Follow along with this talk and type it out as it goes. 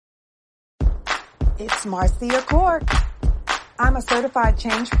It's Marcia Cork. I'm a certified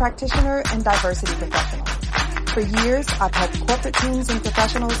change practitioner and diversity professional. For years, I've helped corporate teams and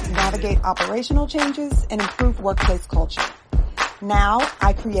professionals navigate operational changes and improve workplace culture. Now,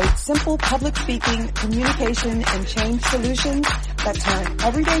 I create simple public speaking, communication, and change solutions that turn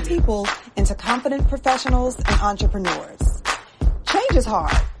everyday people into confident professionals and entrepreneurs. Change is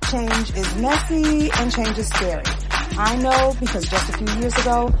hard. Change is messy, and change is scary. I know because just a few years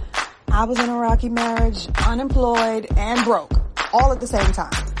ago, I was in a rocky marriage, unemployed, and broke, all at the same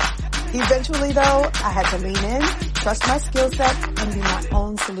time. Eventually, though, I had to lean in, trust my skill set, and be my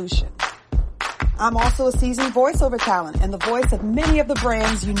own solution. I'm also a seasoned voiceover talent and the voice of many of the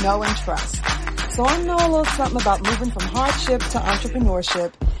brands you know and trust. So I know a little something about moving from hardship to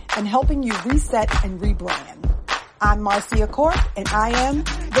entrepreneurship and helping you reset and rebrand. I'm Marcia Cork, and I am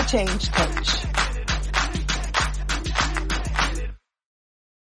the Change Coach.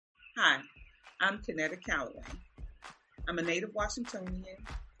 Hi, I'm Kennetta, Calloway. I'm a native Washingtonian.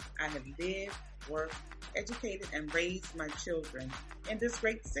 I have lived, worked, educated, and raised my children in this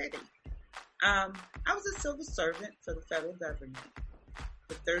great city. I was a civil servant for the federal government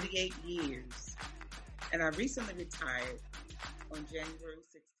for 38 years, and I recently retired on January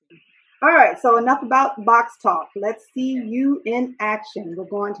 16th. All right, so enough about box talk. Let's see you in action. We're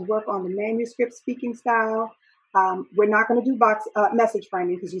going to work on the manuscript speaking style. We're not going to do message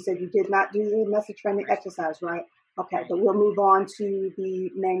framing because you said you did not do the message framing exercise, right? Okay, but we'll move on to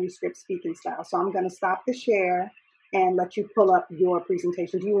the manuscript speaking style. So I'm going to stop the share and let you pull up your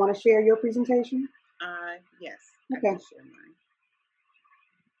presentation. Do you want to share your presentation? Yes. Okay. I can share mine.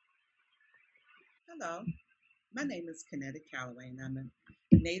 Hello, my name is Kennetta Calloway, and I'm a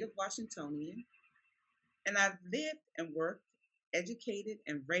native Washingtonian, and I've lived and worked, educated,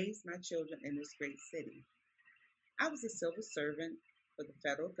 and raised my children in this great city. I was a civil servant for the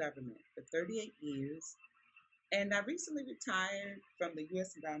federal government for 38 years, and I recently retired from the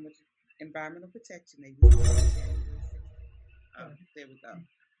U.S. Environmental Protection Agency. Oh, there we go.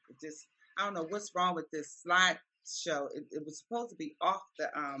 I don't know what's wrong with this slideshow. It was supposed to be off the.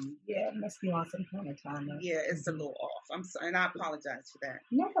 Yeah, it must be on some kind of timer. Yeah, it's a little off. I'm sorry, and I apologize for that.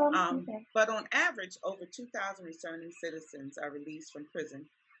 No problem. Okay. But on average, over 2,000 returning citizens are released from prison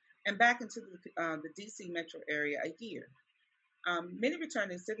and back into the D.C. metro area a year. Many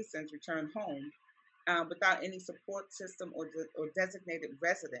returning citizens return home without any support system or designated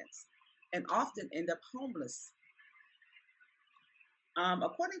residence, and often end up homeless.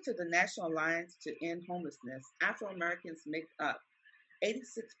 According to the National Alliance to End Homelessness, Afro-Americans make up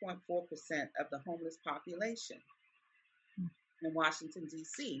 86.4% of the homeless population in Washington,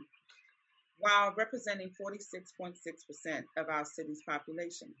 D.C., while representing 46.6% of our city's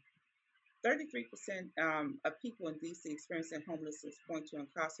population. 33% of people in D.C. experiencing homelessness point to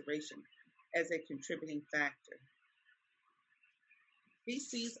incarceration as a contributing factor.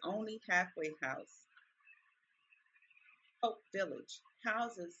 D.C.'s only halfway house, Hope Village,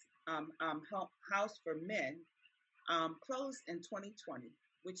 houses House for Men, closed in 2020,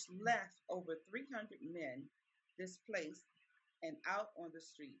 which left over 300 men displaced and out on the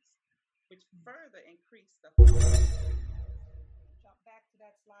streets, which further increased the Jump back to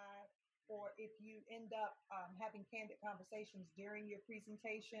that slide, or if you end up having candid conversations during your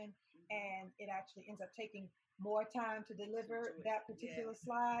presentation and it actually ends up taking more time to deliver that particular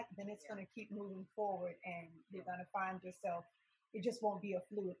slide, then it's going to keep moving forward and you're going to find yourself, it just won't be a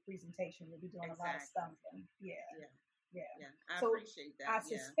fluid presentation. You'll be doing a lot of stumbling. Yeah. I So appreciate that. I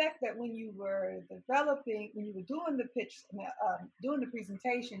suspect that when you were doing the pitch, doing the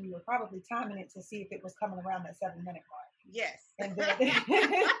presentation, you were probably timing it to see if it was coming around that 7-minute mark. Yes. And then,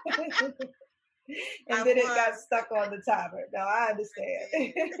 it got stuck on the timer. No, I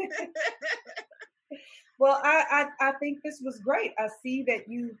understand. Well, I think this was great. I see that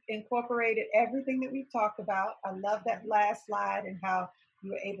you incorporated everything that we've talked about. I love that last slide and how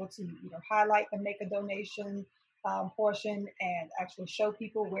you were able to, highlight the make a donation portion and actually show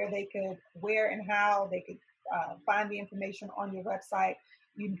people where and how they could find the information on your website.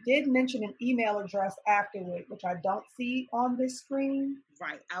 You did mention an email address afterward, which I don't see on this screen.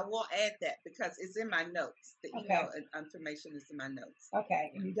 Right. I will add that because it's in my notes. The email information is in my notes.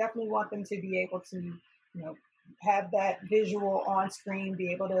 Okay. And you definitely want them to be able to, have that visual on screen,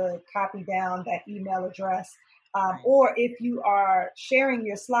 be able to copy down that email address. Or if you are sharing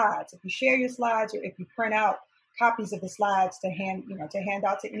your slides, if you share your slides or if you print out copies of the slides to hand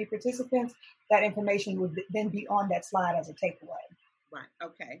out to any participants, that information would then be on that slide as a takeaway. Right.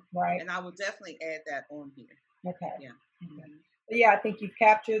 Okay. Right. And I will definitely add that on here. Okay. Yeah. Mm-hmm. But yeah, I think you've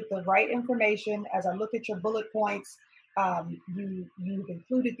captured the right information. As I look at your bullet points, You've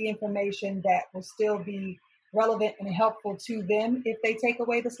included the information that will still be relevant and helpful to them if they take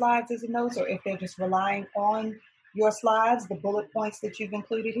away the slides as a notes, or if they're just relying on your slides, the bullet points that you've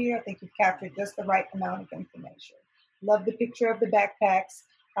included here. I think you've captured just the right amount of information. Love the picture of the backpacks.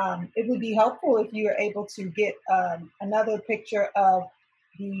 It would be helpful if you are able to get another picture of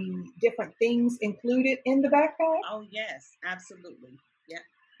the different things included in the backpack. Oh yes, absolutely. Yeah.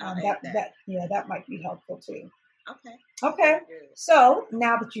 That might be helpful too. Okay. So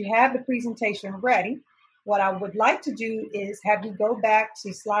now that you have the presentation ready, what I would like to do is have you go back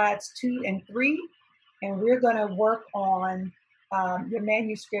to slides 2 and 3, and we're going to work on your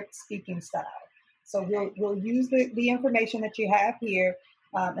manuscript speaking style. So we'll use the information that you have here,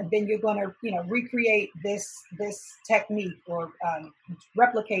 and then you're going to recreate this technique or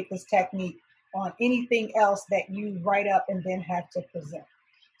replicate this technique on anything else that you write up and then have to present.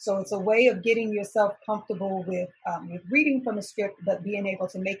 So it's a way of getting yourself comfortable with reading from a script, but being able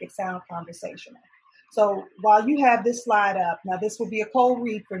to make it sound conversational. So while you have this slide up, now this will be a cold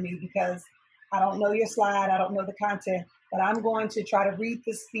read for me because I don't know your slide, I don't know the content, but I'm going to try to read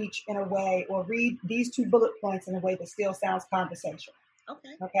this speech in a way, or read these 2 bullet points in a way that still sounds conversational.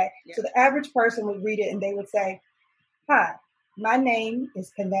 Okay. Yeah. So the average person would read it and they would say, "Hi, my name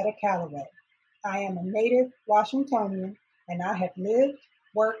is Kennetta Calloway. I am a native Washingtonian, and I have lived,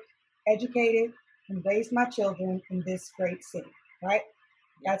 worked, educated, and raised my children in this great city." Right?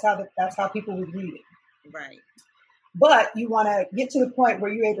 That's how people would read it. Right. But you want to get to the point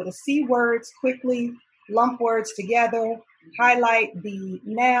where you're able to see words quickly, lump words together, highlight the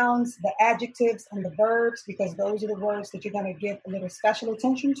nouns, the adjectives, and the verbs, because those are the words that you're going to give a little special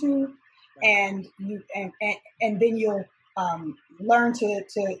attention to, and then you'll learn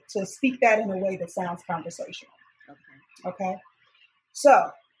to speak that in a way that sounds conversational. Okay. So,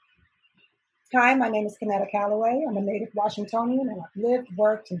 hi, my name is Kennetta Calloway. I'm a native Washingtonian, and I've lived,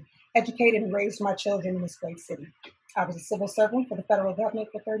 worked, and educated and raised my children in this great city. I was a civil servant for the federal government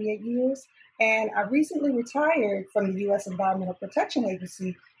for 38 years, and I recently retired from the U.S. Environmental Protection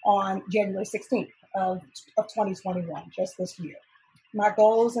Agency on January 16th of 2021, just this year. My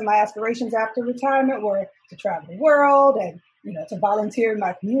goals and my aspirations after retirement were to travel the world and, to volunteer in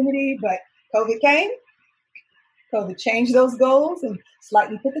my community, but COVID came. COVID changed those goals and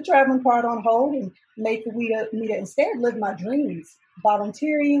slightly put the traveling part on hold and made for me to instead live my dreams,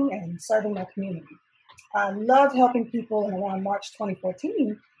 volunteering and serving my community. I loved helping people, and around March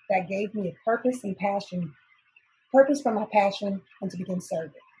 2014, that gave me a purpose for my passion, and to begin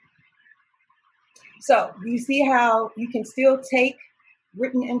serving. So you see how you can still take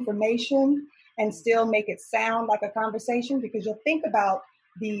written information and still make it sound like a conversation, because you'll think about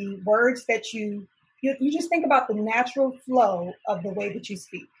the words that you just think about the natural flow of the way that you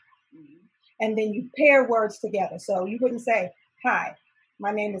speak. And then you pair words together. So you wouldn't say, "Hi,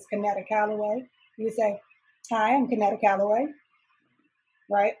 my name is Kennetta Calloway." You would say, "Hi, I'm Kennetta Calloway."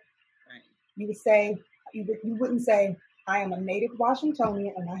 Right? You would say, you wouldn't say, "I am a native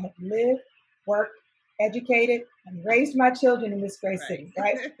Washingtonian and I have lived, worked, educated, and raised my children in this great city."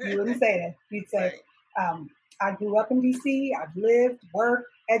 Right? You wouldn't say that. You'd say, "I grew up in DC. I've lived,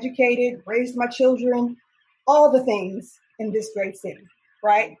 worked, educated, raised my children, all the things in this great city."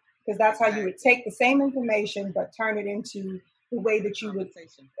 Right? Because that's how you would take the same information but turn it into the way that you would.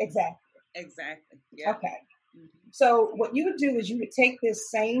 Exactly. Yeah. Okay. Mm-hmm. So what you would do is you would take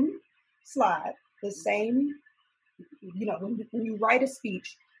this same slide, when you write a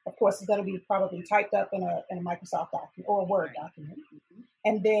speech, of course, it's going to be probably typed up in a Microsoft document or a Word document. Mm-hmm.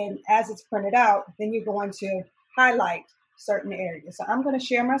 And then as it's printed out, then you're going to highlight certain areas. So I'm going to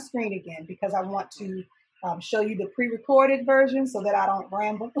share my screen again because I want to show you the pre-recorded version so that I don't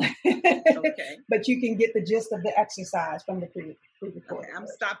ramble. Okay. But you can get the gist of the exercise from the pre-recorded. Okay, I'm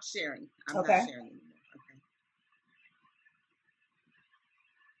stopped sharing. I'm not sharing anymore.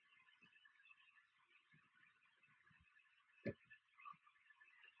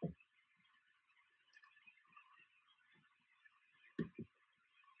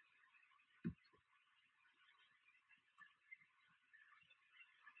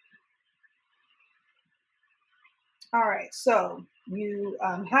 All right, so you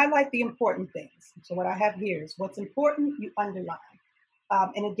highlight the important things. So what I have here is what's important, you underline.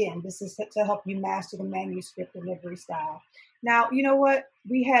 And again, this is to help you master the manuscript delivery style. Now, you know what?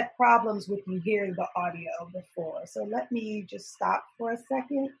 We had problems with you hearing the audio before. So let me just stop for a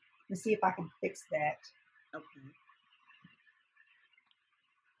second and see if I can fix that. Okay.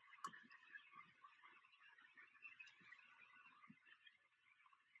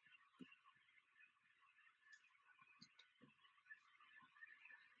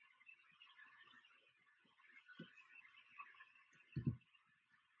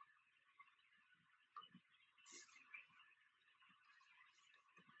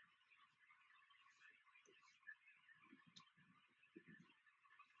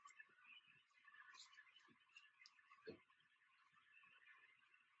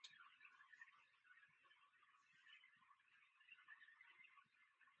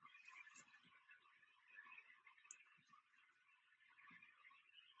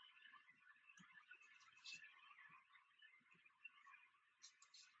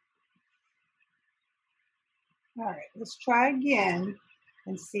 All right, let's try again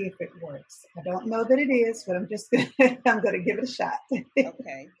and see if it works. I don't know that it is, but I'm just I'm gonna give it a shot.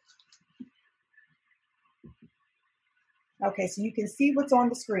 Okay. Okay, so you can see what's on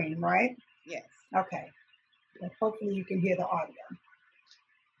the screen, right? Yes. Okay. And hopefully you can hear the audio.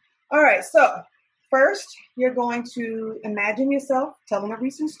 All right, so first you're going to imagine yourself telling a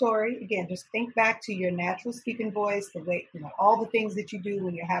recent story. Again, just think back to your natural speaking voice, the way, all the things that you do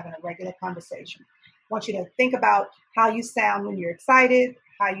when you're having a regular conversation. I want you to think about how you sound when you're excited,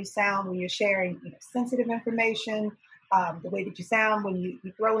 how you sound when you're sharing sensitive information, the way that you sound when you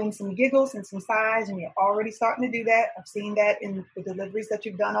throw in some giggles and some sighs, and you're already starting to do that. I've seen that in the deliveries that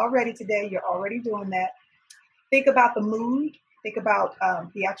you've done already today. You're already doing that. Think about the mood. Think about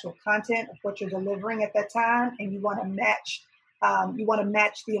the actual content of what you're delivering at that time, and you want to match. You want to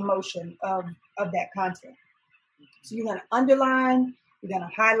match the emotion of that content. So you're going to underline, you're going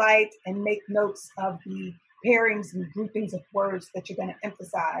to highlight, and make notes of the pairings and groupings of words that you're going to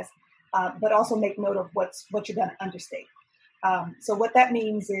emphasize, but also make note of what you're going to understate. So what that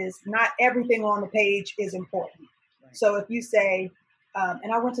means is not everything on the page is important. Right. So if you say,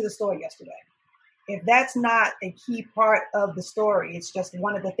 and I went to the store yesterday. If that's not a key part of the story, it's just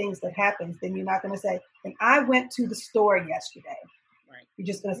one of the things that happens, then you're not going to say, and I went to the store yesterday. Right. You're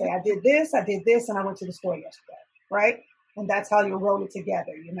just going to say, I did this, and I went to the store yesterday. Right? And that's how you roll it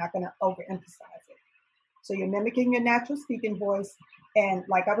together. You're not going to overemphasize it. So you're mimicking your natural speaking voice. And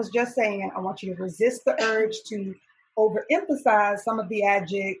like I was just saying, I want you to resist the urge to overemphasize some of the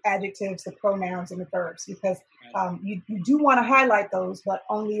adjectives, the pronouns, and the verbs, because you do want to highlight those, but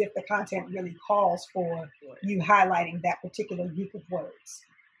only if the content really calls for you highlighting that particular group of words.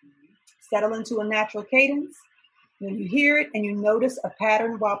 Settle into a natural cadence. When you hear it and you notice a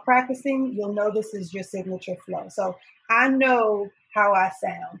pattern while practicing, you'll know this is your signature flow. So I know how I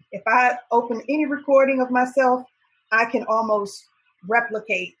sound. If I open any recording of myself, I can almost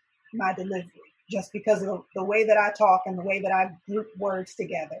replicate my delivery just because of the way that I talk and the way that I group words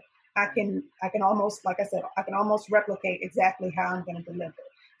together. I can almost, like I said, I can almost replicate exactly how I'm going to deliver.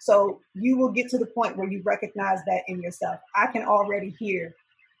 So you will get to the point where you recognize that in yourself. I can already hear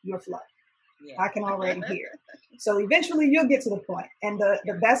your flow. Yeah. I can already hear. So eventually you'll get to the point. And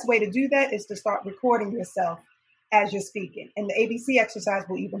the best way to do that is to start recording yourself as you're speaking. And the ABC exercise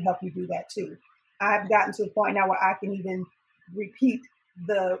will even help you do that too. I've gotten to a point now where I can even repeat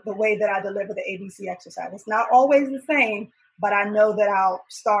the way that I deliver the ABC exercise. It's not always the same, but I know that I'll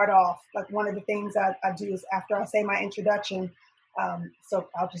start off. Like one of the things I do is after I say my introduction, so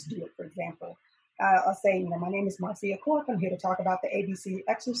I'll just do it, for example. I'll say, my name is Marcia Cork. I'm here to talk about the ABC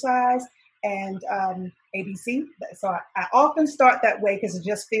exercise. And ABC. So I often start that way because it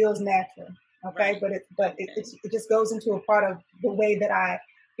just feels natural. Okay, right. but it just goes into a part of the way that I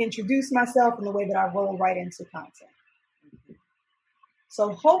introduce myself and the way that I roll right into content. Mm-hmm.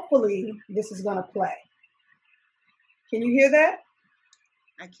 So hopefully this is going to play. Can you hear that?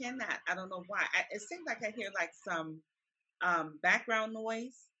 I cannot. I don't know why. It seems like I hear like some background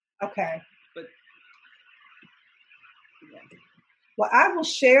noise. Okay. But yeah. Well, I will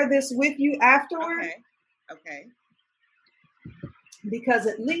share this with you afterward. Okay. Because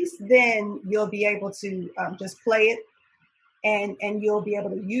at least then you'll be able to just play it, and you'll be able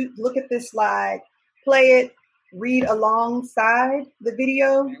to look at this slide, play it, read alongside the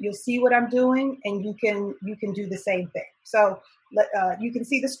video. Okay. You'll see what I'm doing, and you can do the same thing. So you can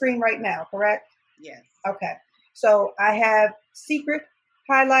see the screen right now, correct? Yes. Okay. So I have secret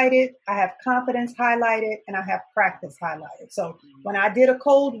highlighted, I have confidence highlighted, and I have practice highlighted. So when I did a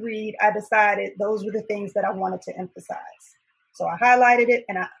cold read, I decided those were the things that I wanted to emphasize. So I highlighted it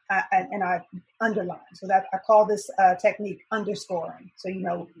and I underlined. So that I call this technique underscoring. So you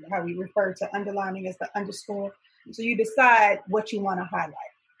know how we refer to underlining as the underscore. So you decide what you want to highlight.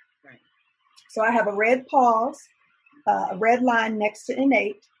 Right. So I have a red pause, a red line next to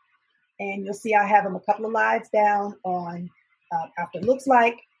innate, and you'll see I have them a couple of lines down on after it looks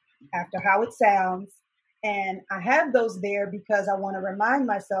like, after how it sounds. And I have those there because I want to remind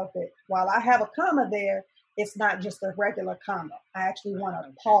myself that while I have a comma there, it's not just a regular comma. I actually want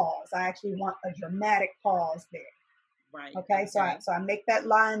a pause. I actually want a dramatic pause there. Right. Okay. So I make that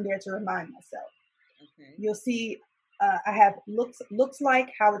line there to remind myself. Okay. You'll see I have looks like,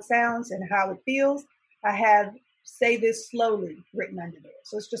 how it sounds, and how it feels. I have say this slowly written under there.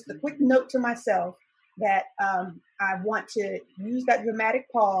 So it's just a quick note to myself that I want to use that dramatic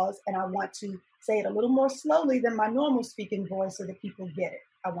pause, and I want to say it a little more slowly than my normal speaking voice so that people get it.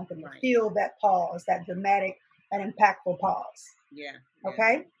 I want them to feel that pause, that dramatic and impactful pause. Yeah.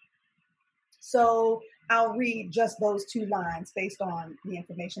 Okay? So I'll read just those two lines based on the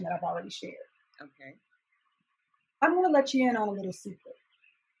information that I've already shared. Okay. I'm going to let you in on a little secret.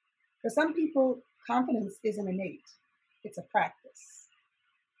 For some people, confidence isn't innate. It's a practice.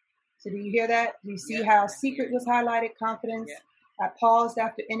 So do you hear that? Do you see how secret was highlighted? Confidence. I paused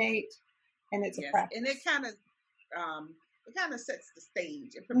after innate, and it's a practice. And it kind of sets the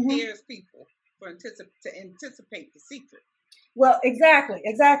stage. It prepares people to anticipate the secret. Well, exactly.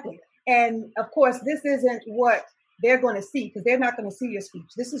 And of course, this isn't what they're going to see, because they're not going to see your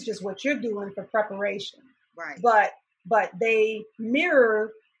speech. This is just what you're doing for preparation. Right. But they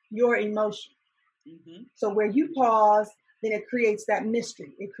mirror your emotion. Mm-hmm. So where you pause, then it creates that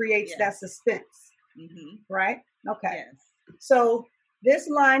mystery. It creates that suspense. Mm-hmm. Right? Okay. Yes. So this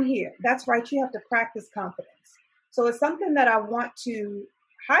line here, that's right. You have to practice confidence. So it's something that I want to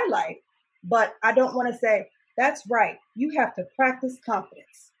highlight, but I don't want to say, that's right. You have to practice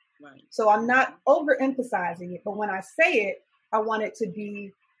confidence. Right. So I'm not overemphasizing it, but when I say it, I want it to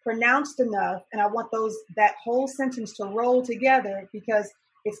be pronounced enough, and I want that whole sentence to roll together, because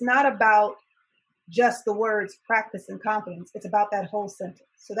it's not about just the words practice and confidence. It's about that whole sentence.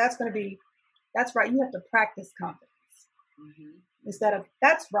 So that's right. You have to practice confidence. Mm-hmm. Instead of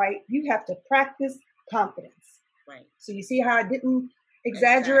that's right, you have to practice confidence. Right. So you see how I didn't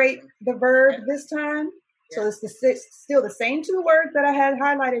exaggerate the verb this time? So it's still the same two words that I had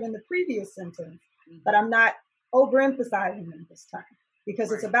highlighted in the previous sentence, but I'm not overemphasizing them this time,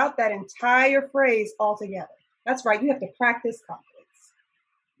 because it's about that entire phrase altogether. That's right. You have to practice confidence.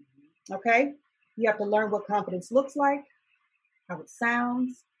 Okay? You have to learn what confidence looks like, how it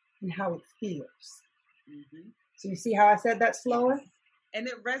sounds, and how it feels. Mm-hmm. So you see how I said that slower? And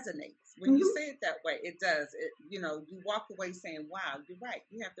it resonates. When you say it that way, it does. You walk away saying, wow, you're right.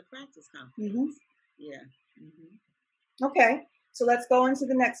 You have to practice confidence. Mm-hmm. Yeah. Mm-hmm. Okay, so let's go into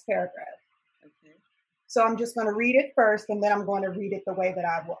the next paragraph. Okay. So I'm just going to read it first, and then I'm going to read it the way that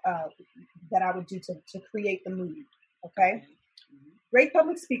I would do to create the mood. Okay. Mm-hmm. Great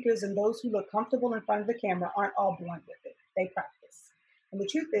public speakers and those who look comfortable in front of the camera aren't all born with it. They practice. And the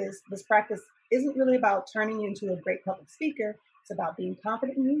truth is, this practice isn't really about turning you into a great public speaker. It's about being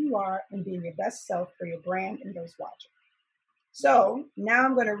confident in who you are and being your best self for your brand and those watching. So now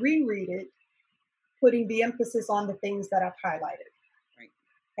I'm going to reread it, putting the emphasis on the things that I've highlighted. Right.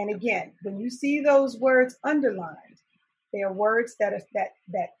 And again, when you see those words underlined, they are words that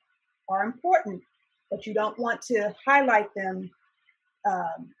are important, but you don't want to highlight them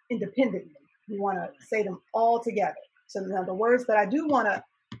independently. You want to say them all together. So now the words that I do want to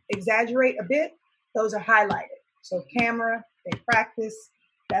exaggerate a bit, those are highlighted. So camera, they practice,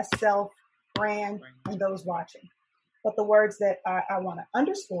 best self, brand, and those watching. But the words that I want to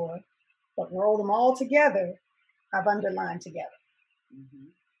underscore, but roll them all together, I've underlined together.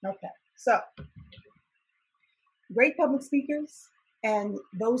 Mm-hmm. Okay, so great public speakers and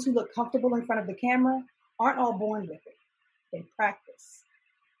those who look comfortable in front of the camera aren't all born with it. They practice.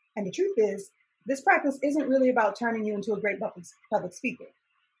 And the truth is, this practice isn't really about turning you into a great public speaker.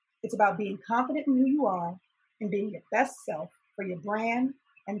 It's about being confident in who you are and being your best self for your brand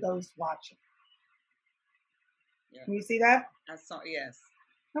and those watching. Yeah. Can you see that? I saw, yes.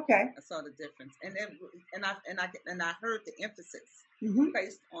 Okay. I saw the difference, and I heard the emphasis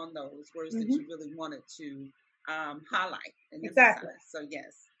placed on those words that you really wanted to highlight and exactly. emphasize. So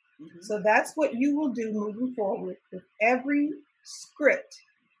yes. Mm-hmm. So that's what you will do moving forward with every script.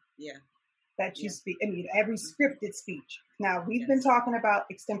 Yeah. That you speak. I mean, every scripted speech. Now we've been talking about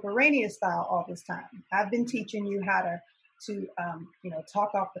extemporaneous style all this time. I've been teaching you how to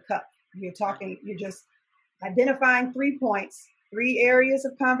talk off the cuff. You're just identifying 3 points, 3 areas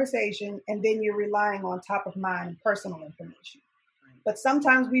of conversation, and then you're relying on top of mind and personal information. But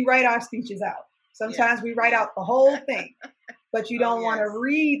sometimes we write our speeches out. Sometimes we write out the whole thing, but you don't want to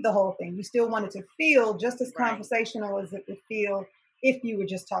read the whole thing. You still want it to feel just as conversational as it would feel if you were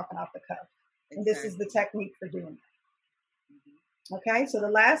just talking off the cuff. And this is the technique for doing that. Okay, so the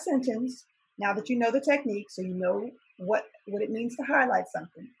last sentence, now that you know the technique, so you know what it means to highlight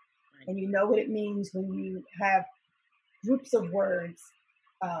something, and you know what it means when you have groups of words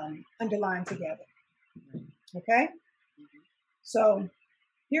underlined together. Okay? So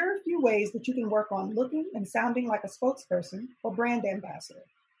here are a few ways that you can work on looking and sounding like a spokesperson or brand ambassador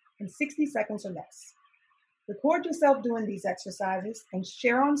in 60 seconds or less. Record yourself doing these exercises and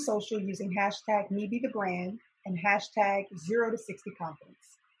share on social using hashtag #MeBeTheBrand and hashtag 0 to 60 confidence.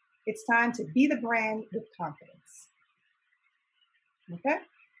 It's time to be the brand with confidence. Okay?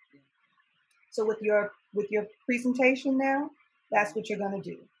 So with your presentation now, that's what you're going to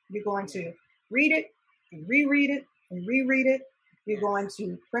do. You're going to read it and reread it and reread it. You're going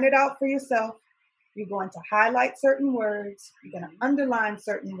to print it out for yourself. You're going to highlight certain words. You're going to underline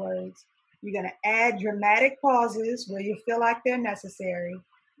certain words. You're going to add dramatic pauses where you feel like they're necessary,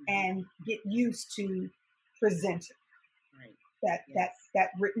 Mm-hmm. and get used to presenting that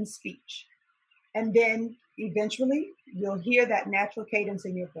written speech. And then eventually you'll hear that natural cadence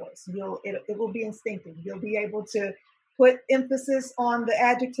in your voice. It will be instinctive. You'll be able to put emphasis on the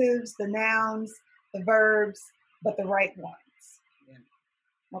adjectives, the nouns, the verbs, but the right ones. Yeah.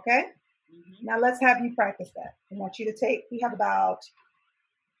 Okay? Mm-hmm. Now let's have you practice that. I want you to we have about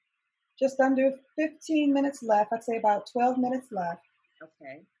just under 15 minutes left. I'd say about 12 minutes left.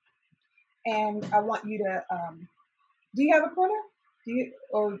 Okay. And I want you to, do you have a printer?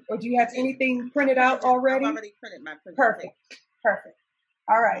 Do you have anything printed out already? I've already printed my presentation. Perfect.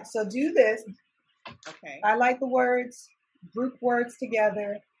 All right. So do this. Okay. Highlight the words, group words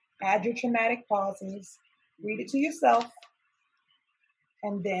together, add your dramatic pauses, read it to yourself,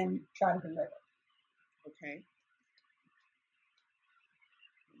 and then try to deliver. Okay.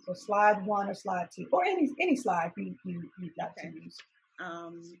 So slide 1 or slide 2, or any slide you'd like to use.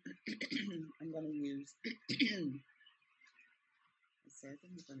 I'm going to use. I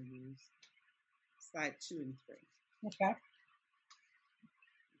think I'm going to use slide 2 and 3. Okay.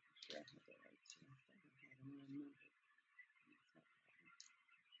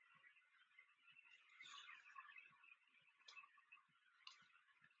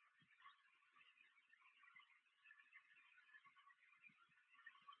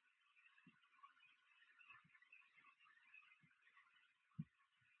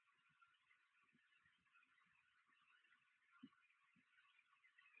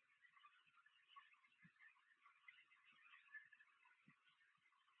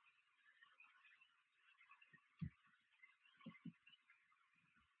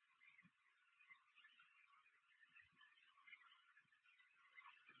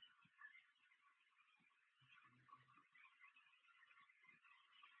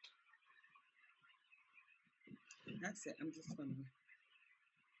 That's it. I'm just going to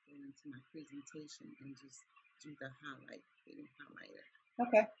go into my presentation and just do the highlight.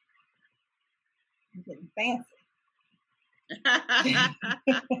 Okay. I'm getting fancy.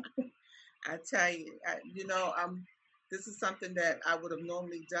 I tell you, this is something that I would have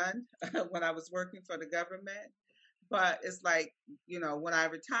normally done when I was working for the government. But it's like, when I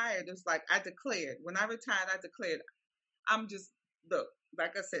retired, it's like when I retired, I'm just, look,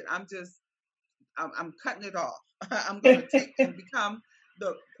 like I said, I'm cutting it off. I'm going to take and become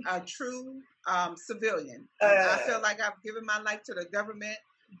a true civilian. I feel like I've given my life to the government.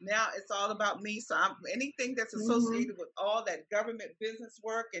 Now it's all about me. So anything that's associated with all that government business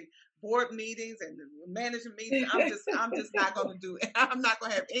work and board meetings and management meetings, I'm just not going to do it. I'm not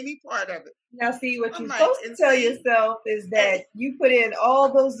going to have any part of it. Now, see, what you're supposed to tell yourself is that you put in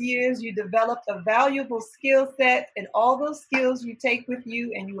all those years, you developed a valuable skill set, and all those skills you take with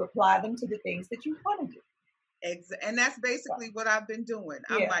you and you apply them to the things that you want to do. And that's basically what I've been doing.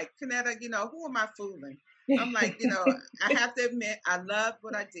 I'm like, Kennetta, who am I fooling? I'm like, I have to admit, I love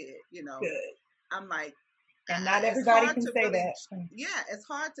what I did, Good. I'm like, and not everybody can say that. Yeah, it's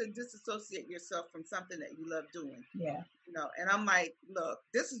hard to disassociate yourself from something that you love doing. Yeah. And I'm like, look,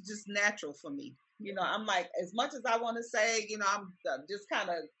 this is just natural for me. I'm like, as much as I want to say, I'm just kind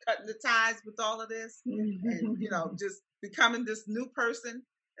of cutting the ties with all of this and, just becoming this new person.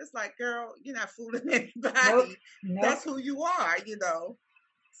 It's like, girl, you're not fooling anybody. Nope. That's who you are,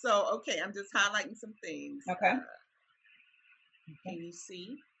 So, okay, I'm just highlighting some things. Okay. Can you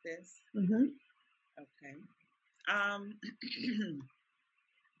see this? Mm-hmm. Okay.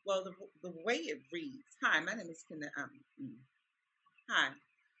 Well, the way it reads. Hi, my name is Kennetta. Hi,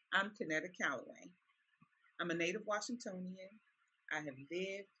 I'm Kennetta Calloway. I'm a native Washingtonian. I have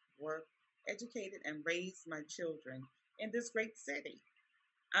lived, worked, educated, and raised my children in this great city.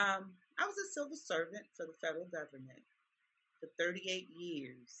 I was a civil servant for the federal government for 38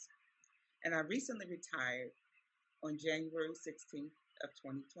 years, and I recently retired on January 16th of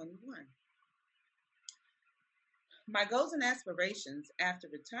 2021. My goals and aspirations after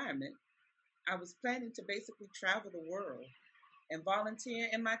retirement, I was planning to basically travel the world and volunteer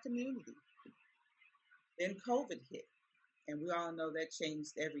in my community. Then COVID hit, and we all know that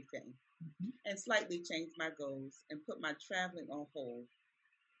changed everything, and slightly changed my goals and put my traveling on hold.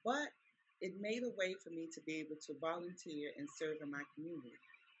 But it made a way for me to be able to volunteer and serve in my community.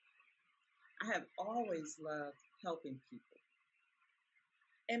 I have always loved helping people.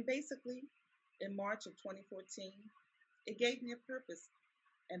 And basically, in March of 2014, it gave me a purpose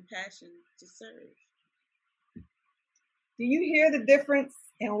and passion to serve. Do you hear the difference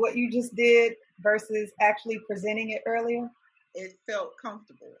in what you just did versus actually presenting it earlier? It felt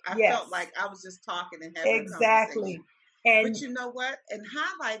comfortable. I felt like I was just talking and having a conversation. And but you know what? And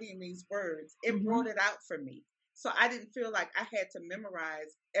highlighting these words, it brought it out for me. So I didn't feel like I had to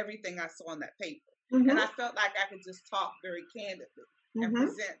memorize everything I saw on that paper. And I felt like I could just talk very candidly and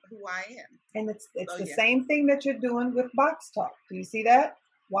present who I am. And it's the same thing that you're doing with box talk. Do you see that?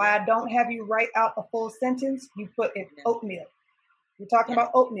 Why I don't have you write out a full sentence, you put it oatmeal. You're talking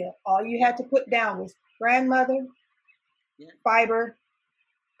about oatmeal. All you had to put down was grandmother, fiber,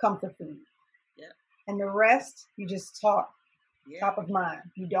 comfort food. And the rest, you just talk, top of mind.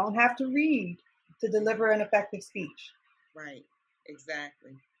 You don't have to read to deliver an effective speech. Right,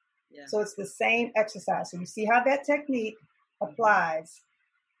 exactly. Yeah. So it's the same exercise. So you see how that technique applies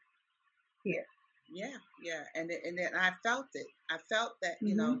here. Yeah. And then I felt it. I felt that,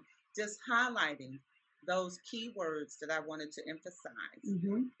 you know, just highlighting those key words that I wanted to emphasize,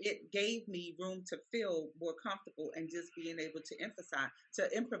 it gave me room to feel more comfortable and just being able to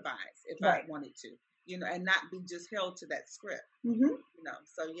improvise if I wanted to, you know, and not be just held to that script, you know.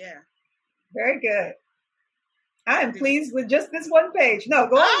 So, yeah. Very good. I am pleased with just this one page. No,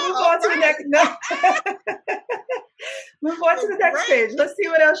 go on, move on to the next. No. Move on to the next page. Let's see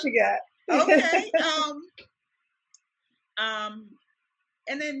what else you got. Okay.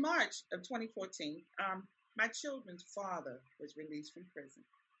 And in March of 2014, my children's father was released from prison.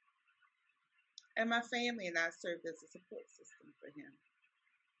 And my family and I served as a support system for him,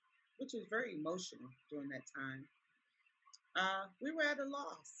 which was very emotional during that time. We were at a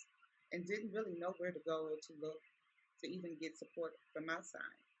loss and didn't really know where to go or to look to even get support from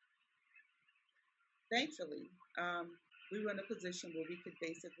outside. Thankfully, we were in a position where we could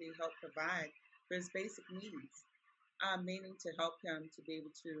basically help provide for his basic needs, meaning to help him to be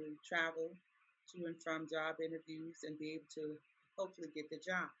able to travel to and from job interviews and be able to hopefully get the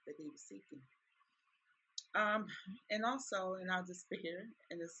job that he was seeking. And also in our despair,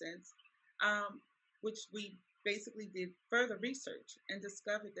 in a sense, which we basically did further research and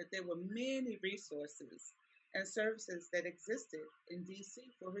discovered that there were many resources and services that existed in DC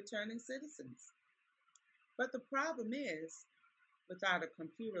for returning citizens. But the problem is, without a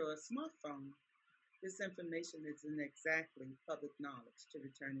computer or a smartphone, this information isn't exactly public knowledge to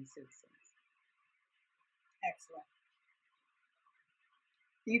returning citizens. Excellent.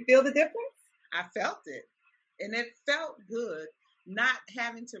 Do you feel the difference? I felt it. And it felt good not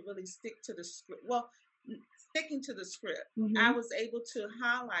having to really stick to the script. Well, sticking to the script, I was able to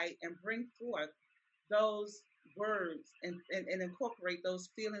highlight and bring forth those words and incorporate those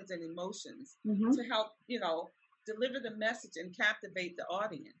feelings and emotions to help, you know, deliver the message and captivate the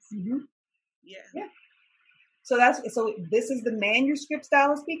audience. Yeah. So this is the manuscript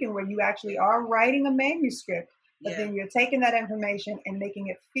style of speaking, where you actually are writing a manuscript, but then you're taking that information and making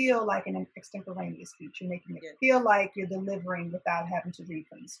it feel like an extemporaneous speech. You're making it feel like you're delivering without having to read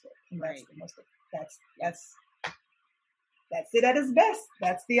from the script. And that's it at its best.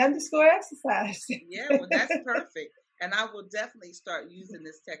 That's the underscore exercise. Yeah, well, that's perfect. And I will definitely start using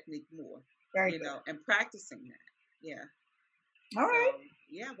this technique more, and practicing that. Yeah. All right.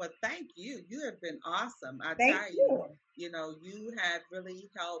 So, well, thank you. You have been awesome. Thank you. You know, you have really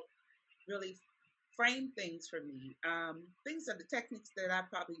helped really frame things for me. Things are the techniques that I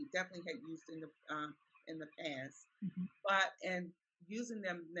probably definitely had used in the past, but using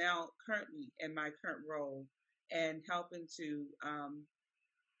them now currently in my current role and helping to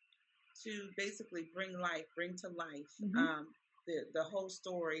basically bring to life the whole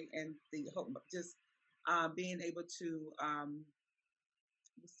story and the whole, just being able to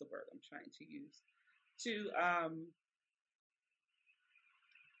what's the word I'm trying to use?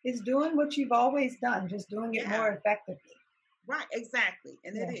 It's doing what you've always done, just doing it more effectively. Right, exactly.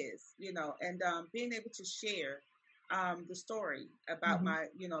 And it is, you know, and being able to share the story about my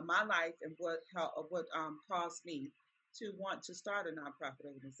life and what caused me to want to start a nonprofit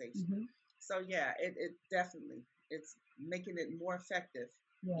organization. So it definitely, it's making it more effective.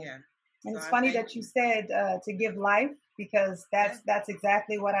 Yeah. And it's funny that you said to give life, because that's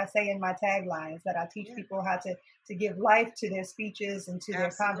exactly what I say in my tagline, is that I teach people how to give life to their speeches and to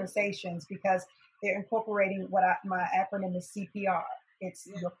their conversations, because they're incorporating my acronym is CPR. It's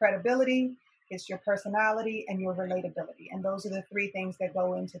your credibility, it's your personality, and your relatability. And those are the three things that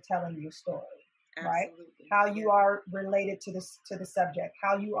go into telling your story, right? How you are related to the subject,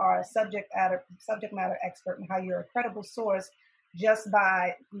 how you are a subject matter expert, and how you're a credible source just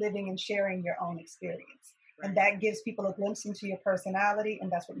by living and sharing your own experience. And that gives people a glimpse into your personality, and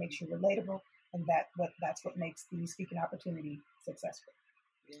that's what makes you relatable, and that's what makes the speaking opportunity successful.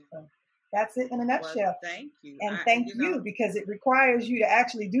 So that's it in a nutshell. Well, thank you. And thank you, because it requires you to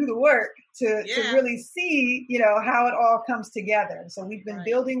actually do the work to really see, how it all comes together. So we've been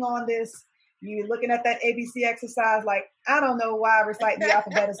building on this, You're looking at that ABC exercise like, I don't know why reciting the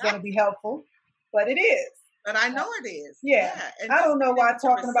alphabet is going to be helpful, but it is. But I know it is. Yeah. And I don't know why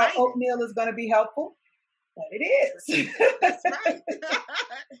talking about it. oatmeal is going to be helpful, but it is. That's right.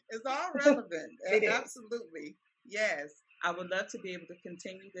 It's all relevant. It is. Absolutely. Yes. I would love to be able to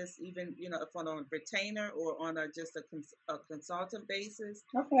continue this, even, if on a retainer or on just a consultant basis.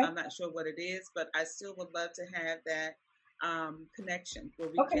 Okay. I'm not sure what it is, but I still would love to have that connection where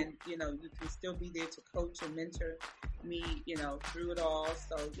we can, you can still be there to coach and mentor me, through it all.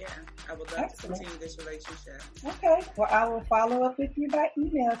 So yeah, I would love to continue this relationship. Okay. Well, I will follow up with you by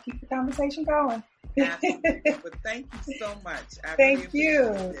email. Keep the conversation going. Absolutely. But thank you so much. Thank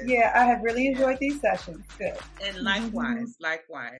you. Yeah, I have really enjoyed these sessions. Good. And likewise.